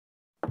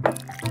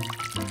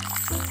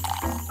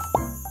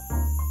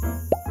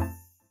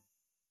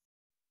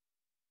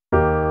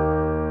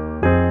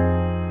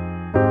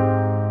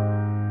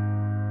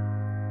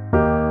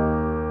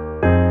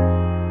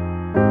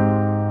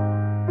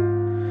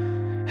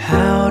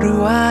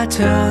do I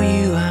tell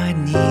you I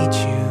need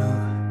you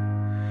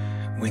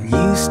when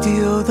you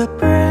steal the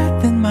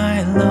breath in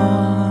my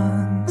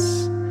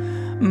lungs?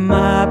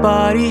 My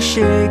body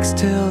shakes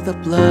till the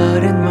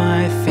blood in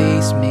my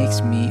face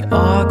makes me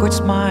awkward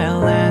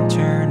smile and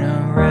turn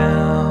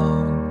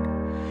around.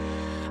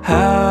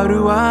 How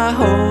do I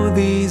hold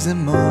these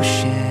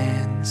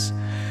emotions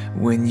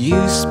when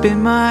you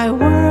spin my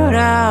world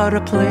out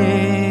of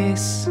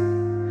place?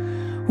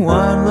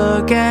 One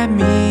look at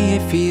me,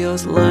 it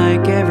feels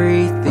like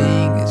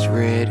everything is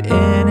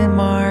written in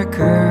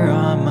marker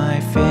on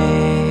my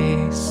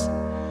face.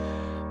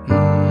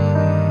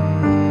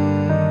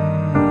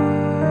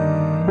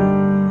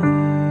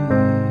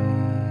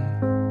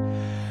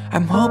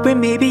 I'm hoping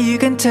maybe you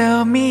can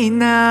tell me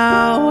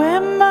now,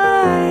 am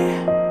I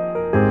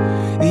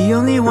the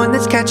only one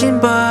that's catching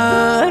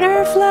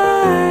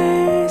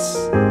butterflies?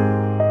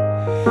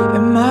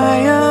 Am I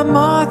a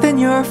moth in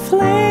your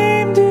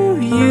flame? Do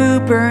you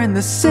burn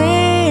the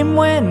same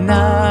when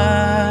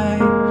I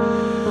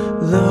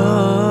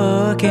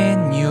look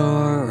in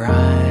your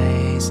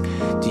eyes?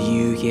 Do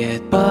you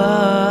get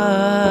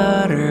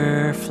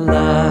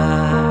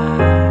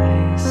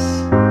butterflies?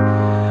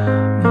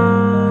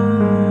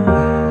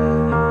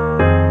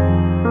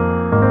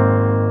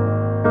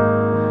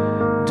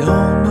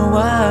 Don't know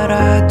what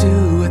I'd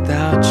do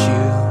without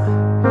you,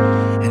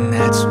 and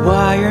that's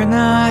why you're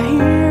not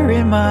here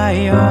in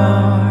my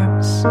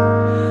arms.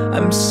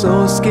 I'm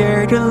so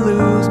scared to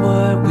lose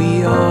what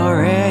we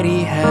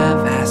already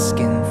have,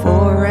 asking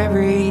for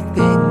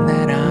everything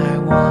that I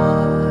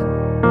want.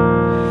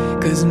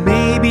 'Cause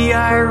maybe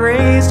I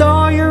raised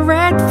all your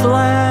red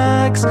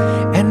flags,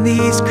 and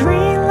these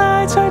green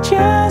lights are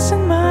just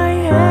in my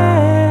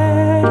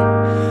head.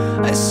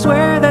 I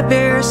swear that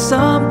there's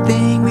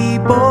something we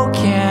both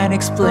can't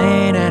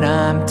explain, and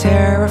I'm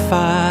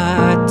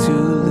terrified to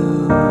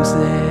lose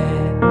it.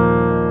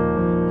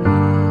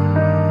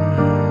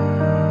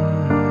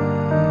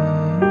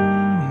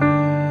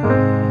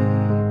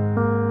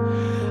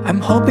 I'm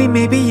hoping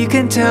maybe you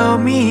can tell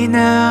me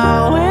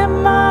now,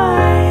 am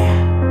I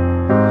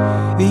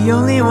the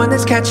only one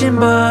that's catching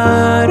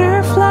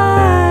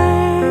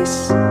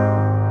butterflies?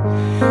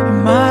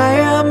 Am I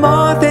a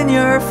moth in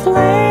your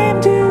flame?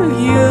 Do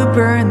you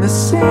burn the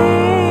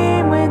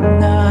same when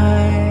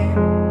I?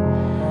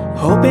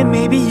 Hoping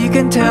maybe you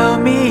can tell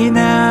me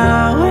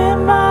now,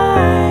 am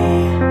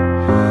I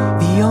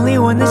the only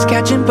one that's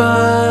catching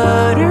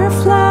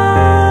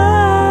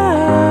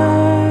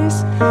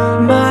butterflies?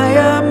 Am I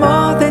a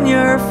moth in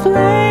your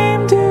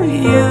flame? Do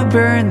you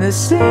burn the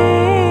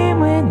same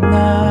when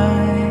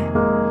I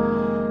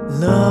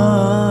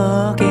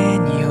look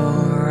in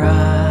your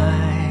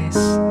eyes?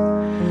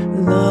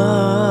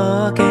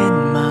 Look in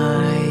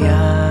my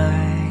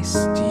eyes.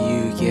 Do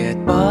you get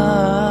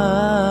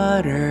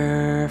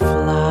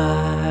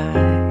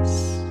butterflies?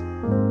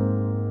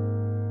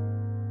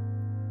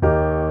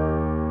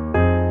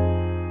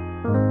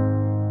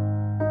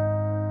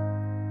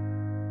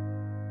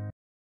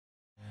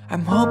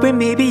 I'm hoping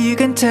maybe you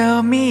can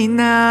tell me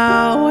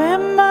now,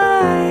 am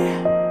I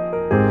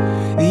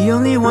the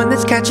only one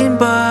that's catching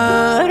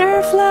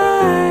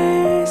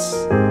butterflies?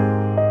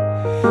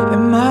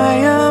 Am I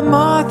a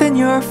moth in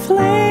your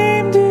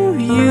flame? Do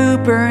you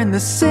burn the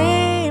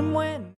same